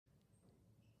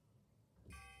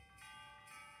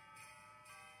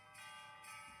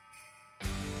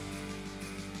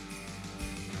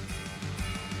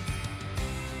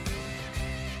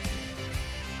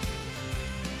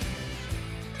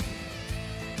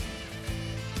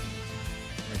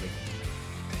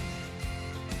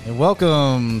And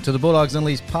welcome to the Bulldogs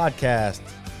Unleashed podcast,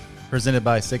 presented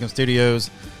by Sigum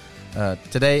Studios.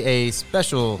 Today, a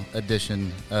special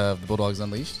edition of the Bulldogs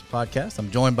Unleashed podcast. I'm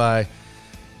joined by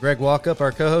Greg Walkup,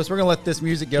 our co-host. We're going to let this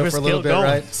music go for a little bit,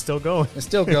 right? It's still going. It's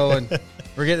still going.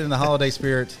 We're getting in the holiday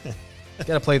spirit. Got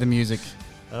to play the music.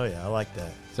 Oh, yeah, I like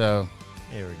that. So,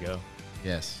 here we go.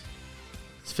 yes.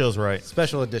 This feels right.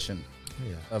 Special edition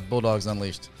of Bulldogs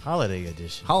Unleashed. Holiday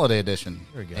edition. Holiday edition.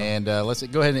 There we go. And let's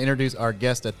go ahead and introduce our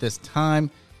guest at this time.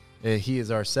 He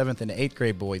is our 7th and 8th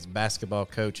grade boys basketball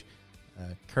coach,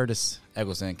 Curtis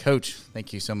Eggleston. Coach,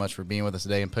 thank you so much for being with us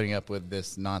today and putting up with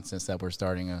this nonsense that we're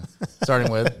starting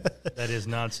with. That is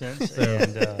nonsense,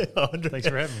 and thanks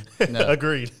for having me. No.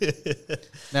 Agreed.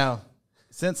 Now,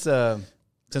 since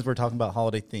we're talking about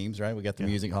holiday themes, right? We got the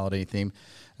music holiday theme.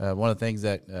 One of the things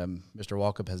that Mr.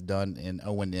 Walkup has done in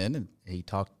ONN, and he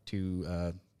talked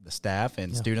to the staff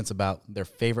and students about their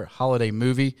favorite holiday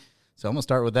movie. So I'm going to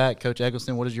start with that. Coach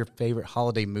Eggleston, what is your favorite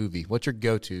holiday movie? What's your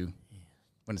go-to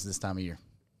when it's this time of year?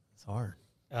 It's hard.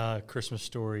 Christmas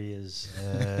Story is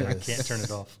I can't turn it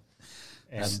off,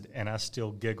 and I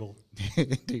still giggle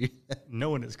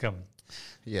knowing it's coming.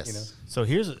 Yes. You know? So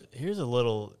here's a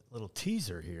little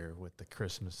teaser here with the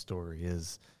Christmas Story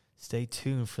is stay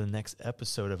tuned for the next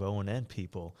episode of ONN,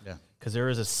 people. Yeah. Because there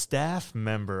is a staff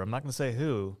member, I'm not going to say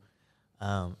who,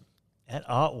 at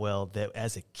Otwell that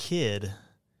as a kid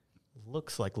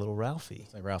looks like little Ralphie.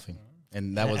 It's like Ralphie.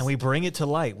 And we bring it to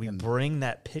light. We bring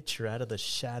that picture out of the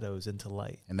shadows into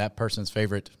light. And that person's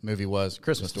favorite movie was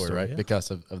Christmas Story, right? Yeah.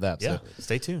 Because of that. Yeah, So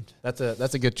stay tuned. that's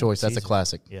a good choice. That's a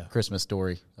classic. Yeah. Christmas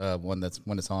Story. One that's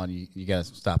when it's on, you got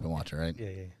to stop and watch it, right?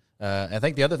 Yeah. I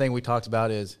think the other thing we talked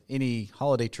about is any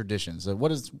holiday traditions. So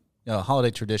what is a holiday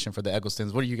tradition for the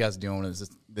Egglestons? What are you guys doing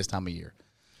this time of year?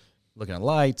 Looking at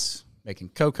lights, making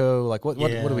cocoa. Like what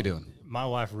are we doing? My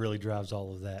wife really drives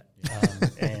all of that,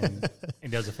 and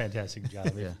does a fantastic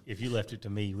job. Yeah. If you left it to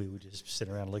me, we would just sit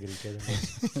around and look at each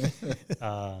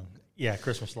other.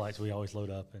 Christmas lights we always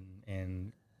load up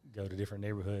and go to different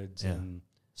neighborhoods and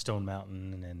Stone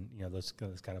Mountain and those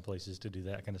kind of places to do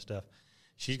that kind of stuff.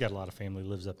 She's got a lot of family,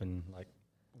 lives up in like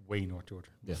way North Georgia,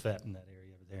 Buffett in that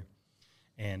area over there.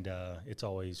 And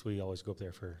we always go up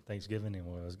there for Thanksgiving and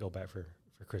we always go back for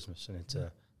Christmas. And it's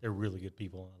they're really good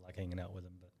people. I like hanging out with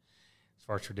them. But as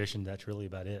far as tradition, that's really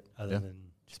about it. Other than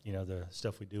the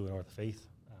stuff we do in North Faith,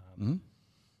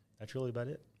 that's really about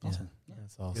it. Awesome. Yeah,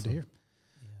 that's awesome. Good to hear.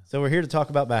 Yeah. So we're here to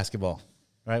talk about basketball,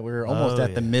 right? We're almost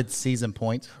at the mid-season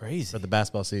point for the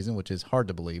basketball season, which is hard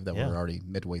to believe that we're already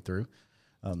midway through.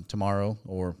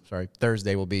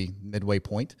 Thursday will be midway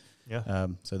point. Yeah.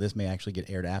 So this may actually get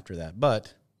aired after that,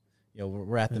 but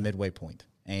we're at the midway point,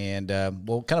 and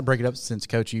we'll kind of break it up since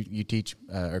Coach you teach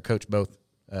or coach both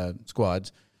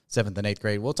squads, 7th and 8th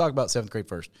grade. We'll talk about 7th grade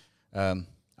first.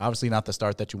 Obviously, not the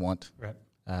start that you want. Right.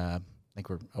 I think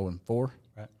we're 0-4.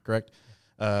 Right. Correct.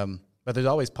 But there's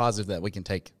always positive that we can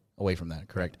take away from that.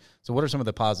 Correct. So, what are some of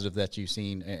the positives that you've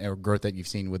seen or growth that you've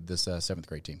seen with this 7th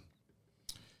grade team?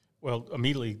 Well,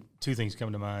 immediately, two things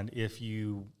come to mind. If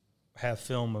you have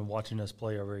film and watching us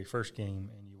play our very first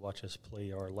game and you watch us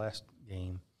play our last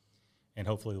game, and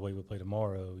hopefully the way we play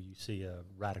tomorrow, you see a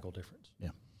radical difference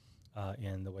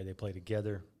in the way they play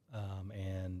together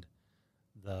and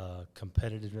the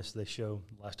competitiveness they show.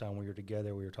 Last time we were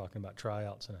together, we were talking about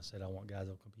tryouts, and I said, I want guys that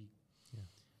will compete.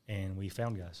 Yeah. And we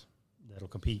found guys that will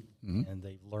compete, and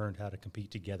they've learned how to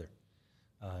compete together.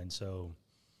 And so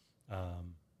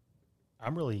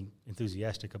I'm really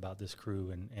enthusiastic about this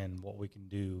crew and what we can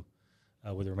do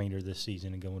with the remainder of this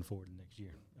season and going forward next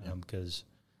year because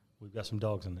we've got some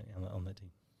dogs on that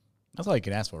team. That's all you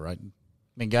can ask for, right? I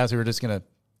mean, guys who are just going to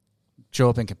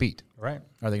show up and compete. Right.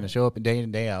 Are they going to show up day in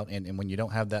and day out? And when you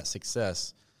don't have that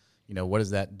success, what does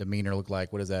that demeanor look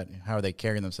like? How are they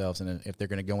carrying themselves? And if they're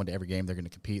going to go into every game, they're going to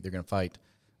compete, they're going to fight.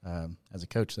 As a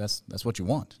coach, that's what you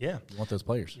want. Yeah. You want those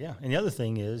players. Yeah. And the other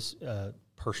thing is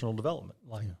personal development.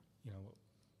 Like,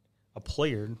 a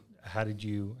player,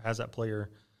 how's that player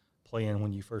playing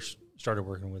when you first started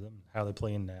working with them? How are they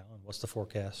playing now? And what's the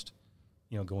forecast,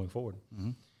 going forward?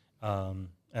 Mm-hmm.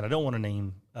 And I don't want to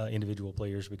name individual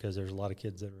players because there's a lot of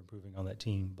kids that are improving on that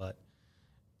team, but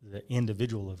the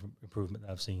individual improvement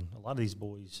that I've seen, a lot of these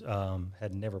boys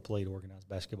had never played organized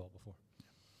basketball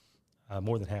before.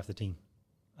 More than half the team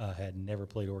had never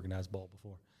played organized ball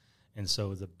before. And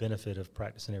so the benefit of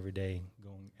practicing every day,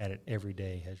 going at it every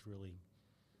day, has really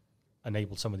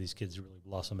enabled some of these kids to really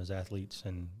blossom as athletes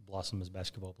and blossom as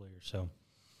basketball players. So,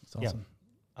 that's awesome.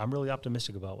 I'm really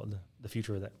optimistic about what the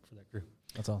future of that for that group.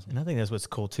 That's awesome. And I think that's what's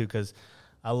cool, too, because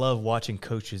I love watching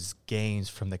coaches' games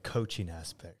from the coaching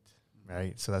aspect.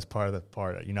 right? So that's part of the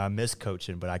part. I miss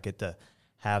coaching, but I get to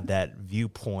have that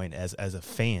viewpoint as a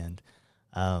fan.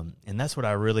 And that's what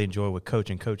I really enjoy with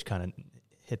coaching. Coach kind of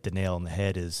hit the nail on the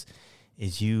head is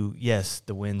yes,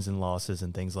 the wins and losses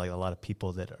and things like a lot of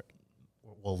people that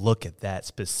will look at that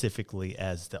specifically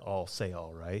as the all,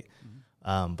 right?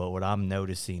 Mm-hmm. But what I'm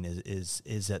noticing is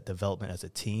that development as a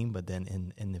team, but then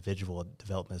in individual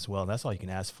development as well. And that's all you can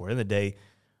ask for. In the day,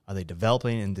 are they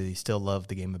developing and do they still love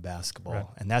the game of basketball? Right.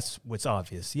 And that's what's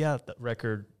obvious. Yeah, the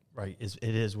record, right, it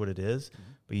is what it is, mm-hmm.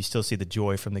 but you still see the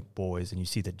joy from the boys and you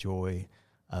see the joy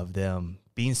of them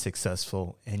being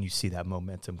successful and you see that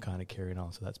momentum kind of carrying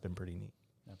on. So that's been pretty neat.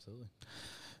 Absolutely.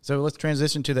 So let's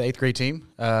transition to the 8th grade team.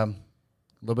 A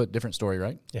little bit different story,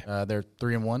 right? Yeah. They're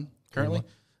 3-1 currently.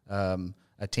 3-1.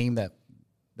 A team that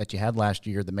you had last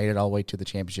year that made it all the way to the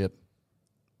championship,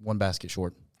 one basket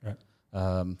short. Right.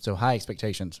 So high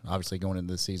expectations, obviously, going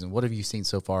into this season. What have you seen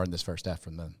so far in this first half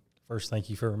from them? First, thank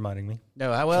you for reminding me.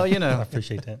 No, I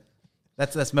appreciate that.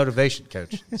 That's motivation,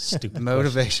 Coach. Stupid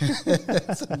motivation.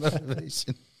 That's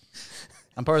motivation.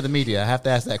 I'm part of the media. I have to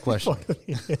ask that question.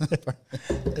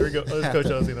 There we go. Coach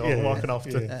Ozzie, walking off.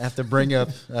 I have to bring up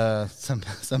some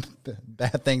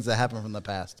bad things that happened from the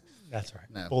past. That's right.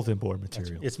 No. Bulletin board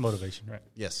material. Right. It's motivation, right?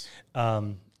 Yes.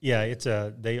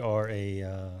 They are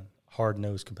a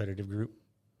hard-nosed competitive group.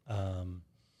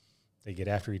 They get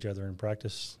after each other in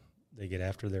practice. They get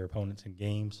after their opponents in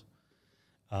games.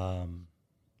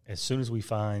 As soon as we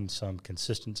find some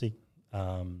consistency,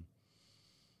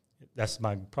 that's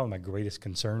probably my greatest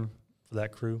concern for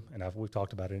that crew, and we've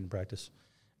talked about it in practice.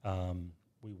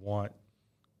 We want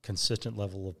consistent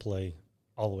level of play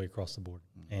all the way across the board,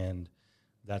 mm-hmm. and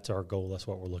that's our goal. That's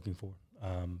what we're looking for,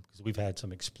 because we've had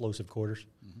some explosive quarters,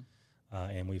 mm-hmm.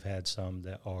 And we've had some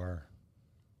that are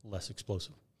less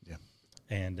explosive. Yeah,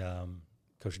 and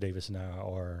Coach Davis and I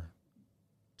are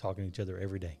talking to each other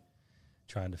every day,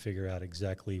 trying to figure out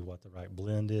exactly what the right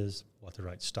blend is, what the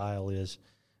right style is,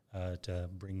 to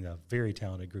bring a very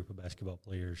talented group of basketball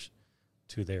players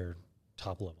to their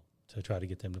top level, to try to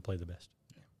get them to play the best.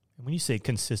 Yeah. And when you say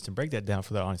consistent, break that down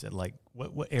for the audience. Like,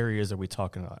 what areas are we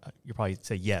talking about? You probably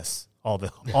say yes, all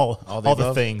the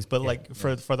things, but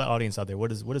for the audience out there, what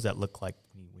does that look like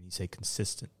when you say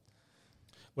consistent?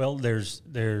 Well,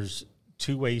 there's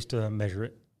two ways to measure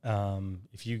it.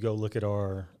 If you go look at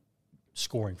our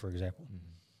scoring, for example,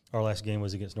 mm-hmm. our last game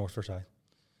was against North Forsyth.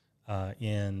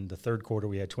 In the third quarter,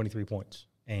 we had 23 points,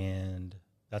 and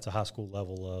that's a high school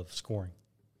level of scoring.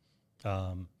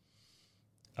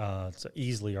 It's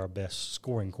easily our best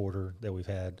scoring quarter that we've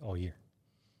had all year.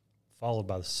 Followed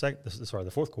by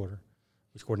the fourth quarter,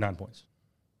 we scored 9 points.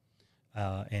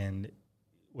 And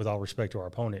with all respect to our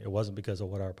opponent, it wasn't because of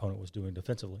what our opponent was doing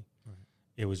defensively. Right.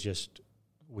 It was just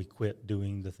we quit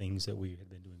doing the things that we had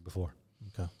been doing before.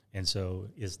 Okay. And so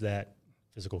is that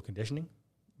physical conditioning?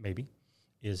 Maybe.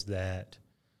 Is that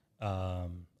a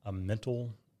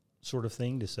mental sort of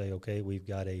thing to say, okay, we've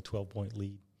got a 12-point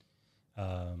lead,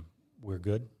 we're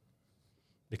good?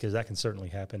 Because that can certainly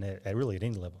happen at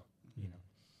any level. You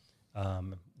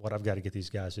know, what I've got to get these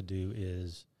guys to do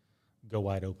is go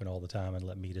wide open all the time and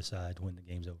let me decide when the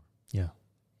game's over. Yeah.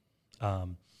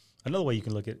 Another way you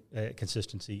can look at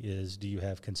consistency is, do you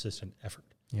have consistent effort?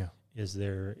 Yeah.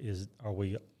 Are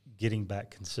we getting back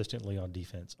consistently on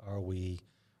defense? Are we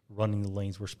running the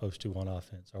lanes we're supposed to on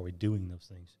offense? Are we doing those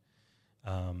things?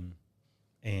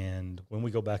 And when we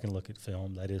go back and look at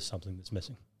film, that is something that's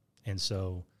missing. And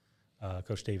so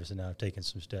Coach Davis and I have taken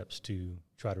some steps to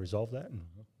try to resolve that, and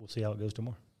we'll see how it goes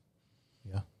tomorrow.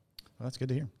 Yeah. Well, that's good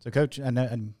to hear. So, Coach,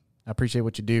 I appreciate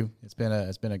what you do. It's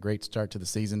been a great start to the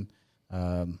season.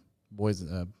 Boys,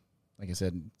 like I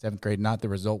said, 7th grade, not the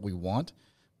result we want,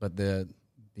 but the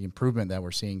improvement that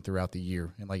we're seeing throughout the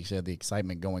year. And like you said, the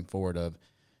excitement going forward of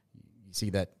you see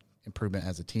that improvement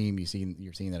as a team.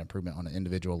 You're seeing that improvement on an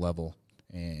individual level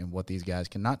and what these guys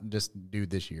can not just do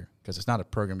this year, because it's not a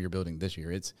program you're building this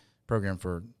year. It's a program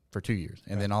for 2 years.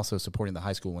 And right. then also supporting the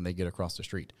high school when they get across the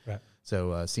street. Right.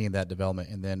 So seeing that development,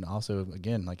 and then also,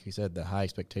 again, like you said, the high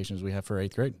expectations we have for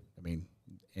 8th grade. I mean,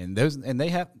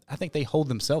 I think they hold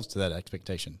themselves to that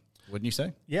expectation. Wouldn't you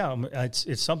say? Yeah,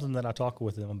 it's something that I talk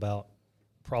with them about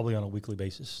probably on a weekly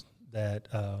basis, that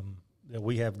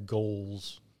we have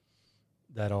goals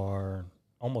that are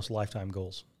almost lifetime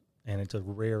goals. And it's a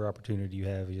rare opportunity you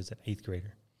have as an 8th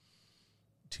grader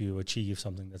to achieve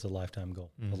something that's a lifetime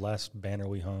goal. Mm-hmm. The last banner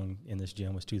we hung in this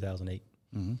gym was 2008.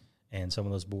 Mm-hmm. And some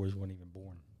of those boys weren't even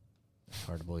born. That's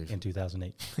hard to believe. In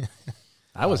 2008.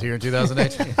 I was here in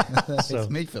 2008. That makes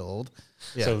me feel old.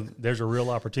 Yeah. So there's a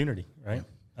real opportunity, right?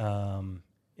 Yeah.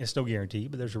 It's no guarantee,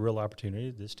 but there's a real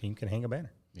opportunity this team can hang a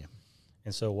banner. Yeah.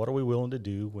 And so what are we willing to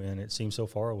do when it seems so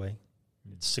far away?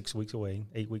 It's 6 weeks away,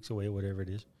 8 weeks away, whatever it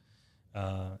is,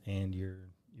 and you're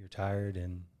tired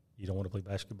and you don't want to play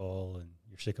basketball and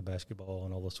you're sick of basketball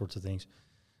and all those sorts of things.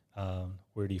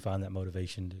 Where do you find that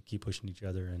motivation to keep pushing each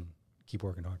other and keep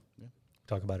working hard? Yeah.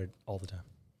 Talk about it all the time.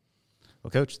 Well,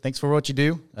 Coach, thanks for what you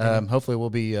do. Hopefully we'll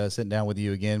be sitting down with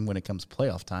you again when it comes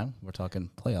playoff time. We're talking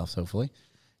playoffs, hopefully,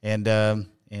 and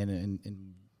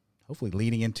hopefully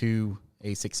leading into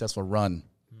a successful run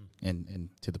and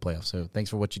to the playoffs. So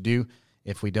thanks for what you do.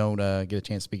 If we don't get a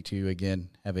chance to speak to you again,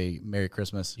 have a Merry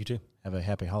Christmas. You too. Have a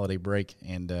happy holiday break,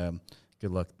 and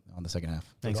good luck on the second half.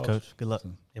 Thanks, Coach. Good luck.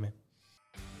 Amen.